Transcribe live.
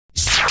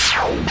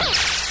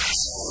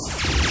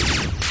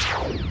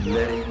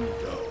letting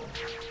go.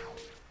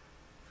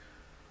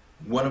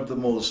 One of the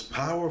most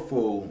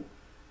powerful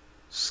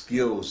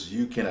skills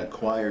you can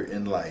acquire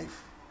in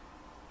life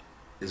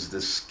is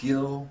the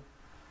skill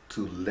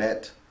to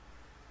let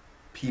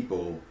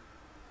people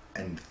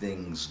and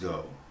things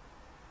go.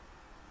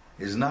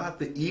 It's not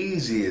the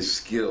easiest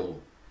skill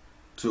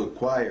to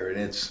acquire, and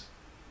it's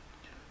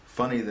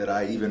funny that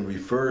I even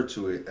refer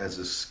to it as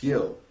a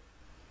skill,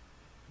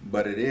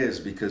 but it is,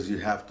 because you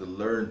have to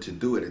learn to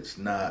do it. It's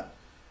not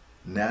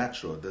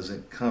natural. It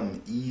doesn't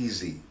come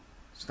easy.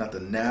 It's not the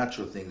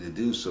natural thing to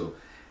do, so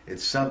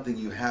it's something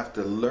you have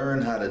to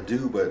learn how to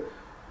do. But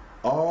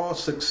all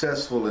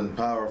successful and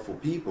powerful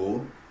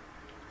people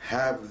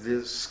have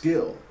this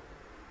skill.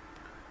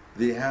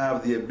 They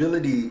have the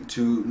ability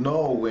to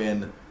know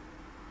when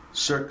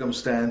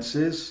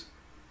circumstances,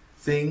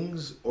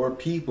 things, or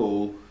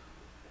people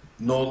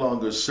no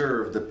longer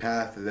serve the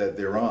path that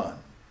they're on.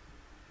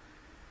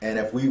 And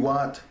if we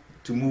want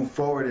to move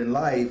forward in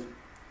life,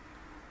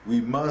 we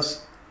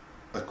must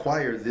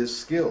acquire this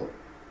skill.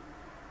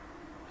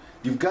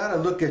 You've got to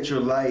look at your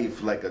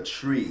life like a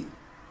tree.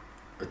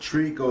 A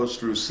tree goes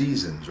through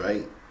seasons,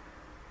 right?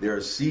 There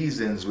are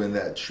seasons when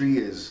that tree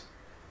is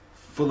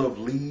full of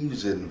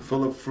leaves and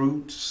full of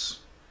fruits.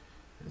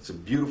 It's a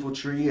beautiful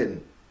tree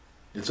and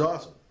it's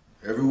awesome.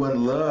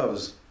 Everyone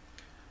loves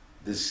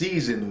the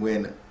season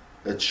when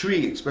a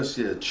tree,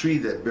 especially a tree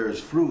that bears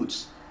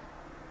fruits,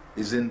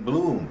 is in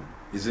bloom,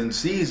 is in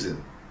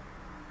season.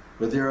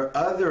 But there are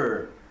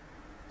other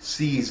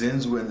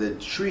seasons when the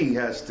tree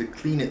has to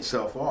clean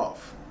itself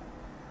off.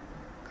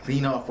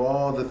 Clean off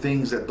all the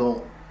things that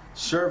don't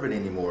serve it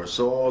anymore.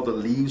 So all the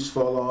leaves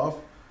fall off,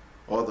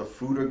 all the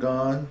fruit are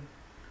gone,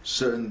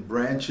 certain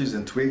branches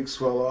and twigs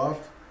fall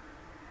off,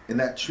 and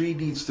that tree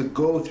needs to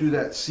go through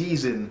that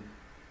season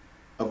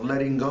of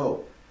letting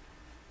go.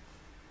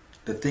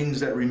 The things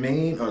that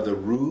remain are the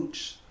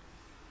roots,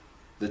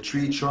 the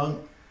tree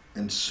trunk,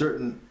 and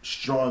certain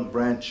strong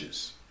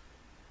branches.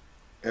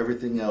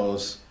 Everything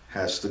else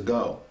has to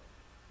go.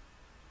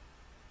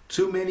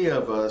 Too many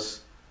of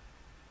us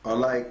are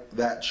like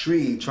that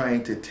tree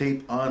trying to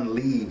tape on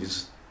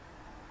leaves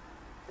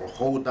or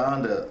hold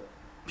on to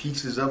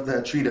pieces of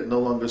that tree that no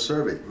longer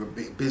serve it. We're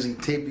busy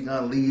taping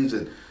on leaves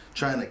and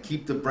trying to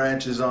keep the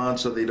branches on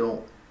so they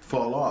don't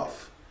fall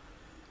off.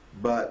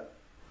 But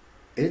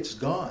it's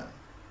gone.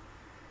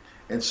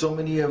 And so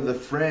many of the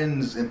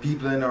friends and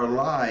people in our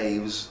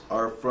lives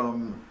are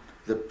from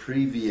the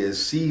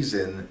previous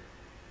season,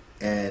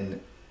 and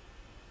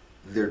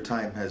their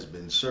time has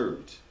been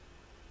served.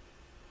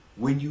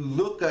 When you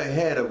look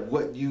ahead of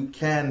what you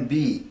can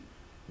be,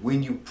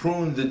 when you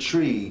prune the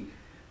tree,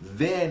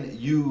 then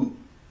you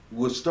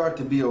will start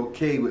to be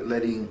okay with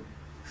letting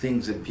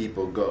things and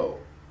people go,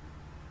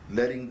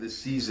 letting the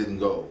season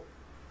go.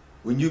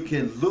 When you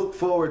can look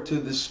forward to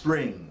the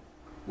spring,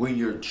 when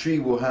your tree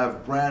will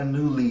have brand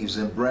new leaves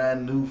and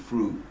brand new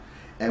fruit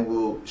and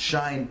will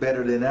shine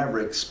better than ever,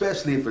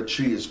 especially if a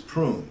tree is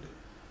pruned,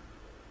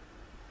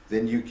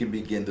 then you can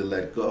begin to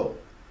let go.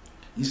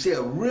 You see,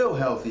 a real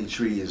healthy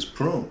tree is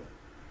pruned,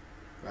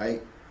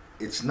 right?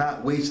 It's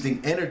not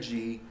wasting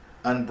energy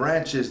on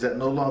branches that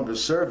no longer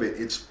serve it.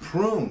 It's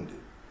pruned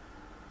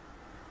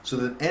so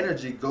that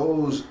energy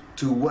goes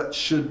to what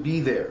should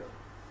be there.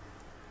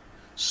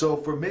 So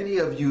for many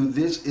of you,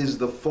 this is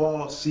the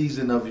fall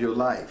season of your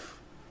life.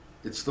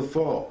 It's the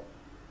fall,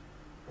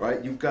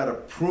 right? You've got to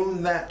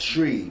prune that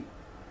tree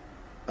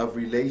of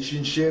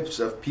relationships,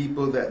 of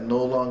people that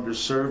no longer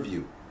serve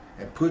you,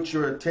 and put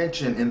your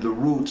attention in the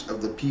roots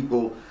of the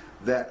people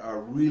that are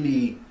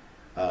really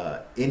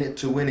in it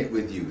to win it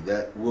with you,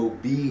 that will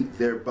be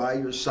there by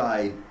your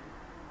side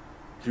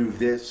through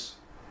this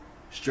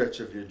stretch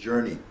of your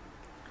journey.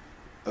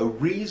 A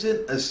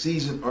reason, a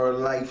season, or a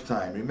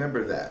lifetime.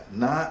 Remember that.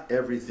 Not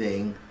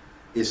everything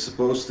is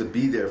supposed to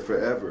be there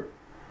forever.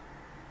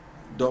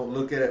 Don't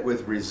look at it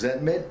with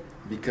resentment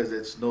because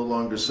it's no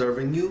longer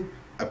serving you.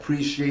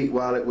 Appreciate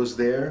while it was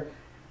there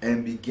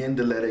and begin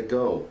to let it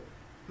go.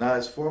 Now,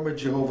 as former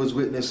Jehovah's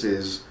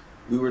Witnesses,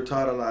 we were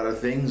taught a lot of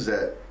things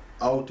that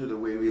alter the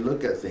way we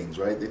look at things,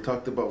 right? They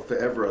talked about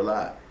forever a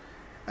lot,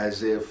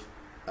 as if,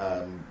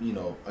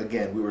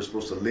 again, we were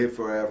supposed to live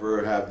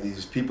forever, have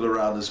these people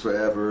around us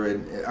forever,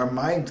 and our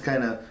minds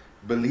kind of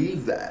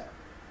believe that.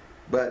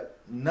 But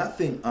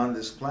nothing on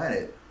this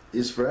planet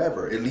is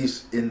forever, at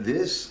least in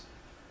this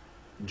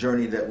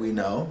journey that we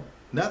know.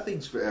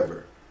 Nothing's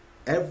forever.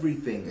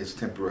 Everything is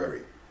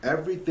temporary.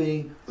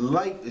 Everything,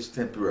 life is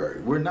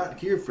temporary. We're not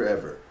here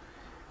forever.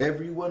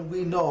 Everyone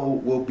we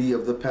know will be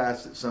of the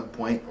past at some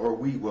point, or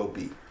we will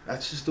be.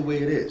 That's just the way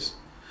it is.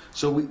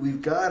 So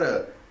we've got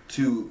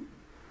to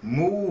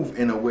move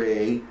in a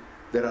way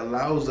that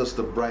allows us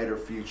the brighter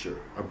future,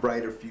 a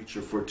brighter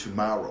future for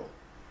tomorrow.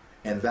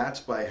 And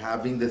that's by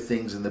having the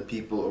things and the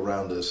people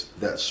around us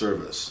that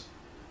serve us.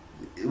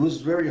 It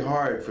was very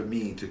hard for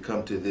me to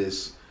come to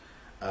this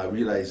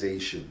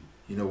realization.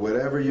 You know,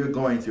 whatever you're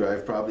going through,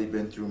 I've probably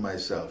been through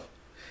myself.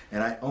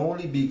 And I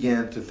only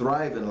began to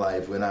thrive in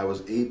life when I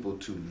was able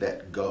to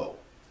let go.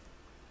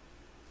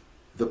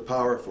 The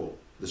powerful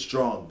the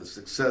strong, the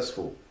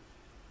successful,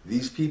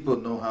 these people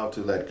know how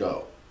to let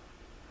go.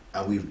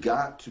 And we've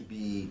got to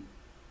be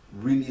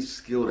really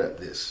skilled at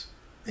this.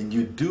 And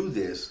you do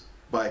this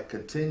by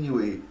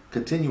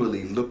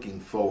continually looking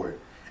forward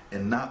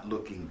and not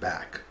looking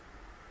back.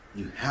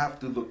 You have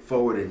to look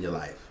forward in your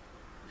life.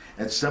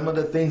 And some of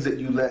the things that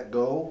you let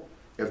go,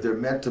 if they're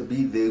meant to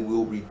be, they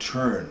will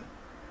return,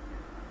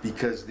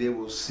 because they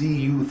will see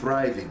you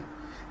thriving.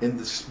 In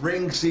the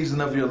spring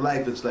season of your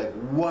life, it's like,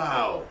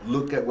 wow,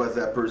 look at what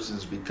that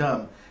person's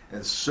become.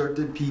 And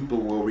certain people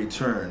will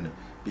return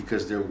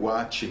because they're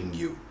watching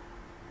you.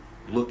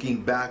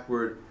 Looking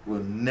backward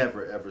will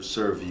never ever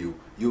serve you.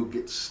 You'll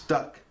get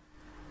stuck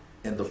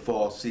in the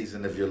fall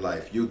season of your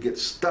life. You'll get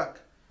stuck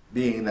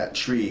being that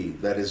tree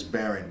that is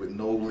barren with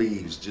no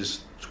leaves,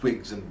 just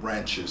twigs and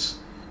branches.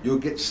 You'll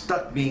get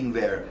stuck being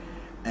there,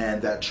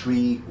 and that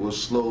tree will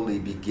slowly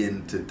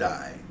begin to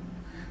die.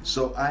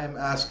 So I am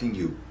asking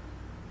you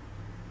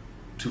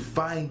to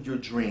find your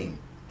dream,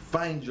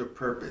 find your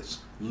purpose,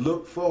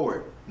 look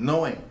forward,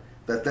 knowing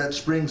that that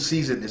spring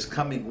season is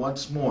coming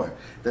once more,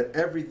 that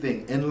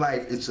everything in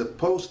life is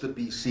supposed to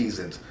be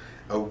seasons,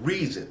 a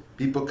reason.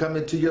 People come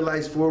into your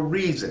life for a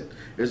reason.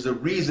 There's a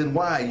reason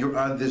why you're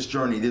on this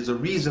journey. There's a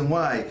reason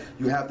why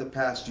you have the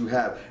past you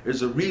have.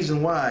 There's a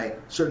reason why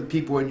certain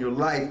people in your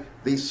life,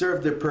 they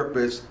serve their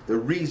purpose. The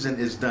reason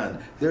is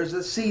done. There's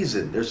a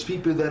season. There's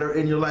people that are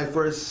in your life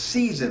for a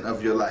season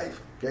of your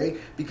life, okay?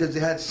 Because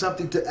they had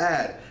something to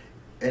add.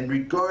 And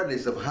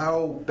regardless of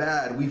how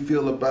bad we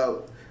feel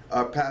about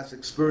our past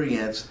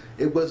experience,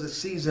 it was a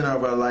season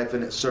of our life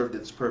and it served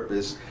its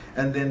purpose.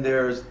 And then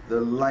there's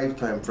the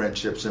lifetime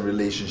friendships and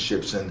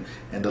relationships and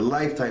the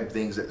lifetime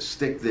things that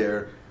stick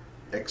there.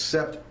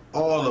 Accept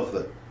all of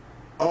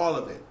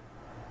it.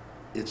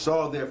 It's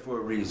all there for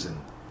a reason.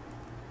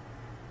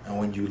 And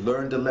when you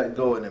learn to let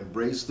go and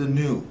embrace the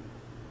new,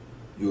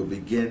 you will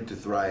begin to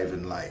thrive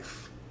in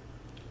life.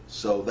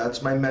 So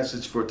that's my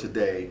message for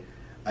today.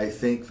 I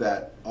think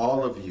that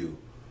all of you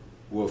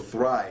will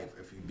thrive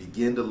if you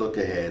begin to look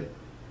ahead,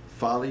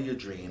 follow your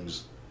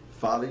dreams,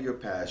 follow your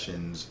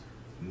passions,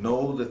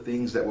 know the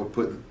things that were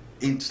put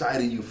inside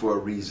of you for a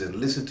reason.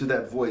 Listen to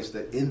that voice,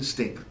 that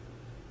instinct,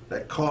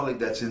 that calling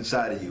that's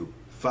inside of you.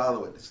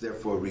 Follow it. It's there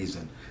for a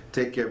reason.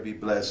 Take care. Be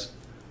blessed.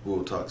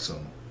 We'll talk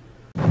soon.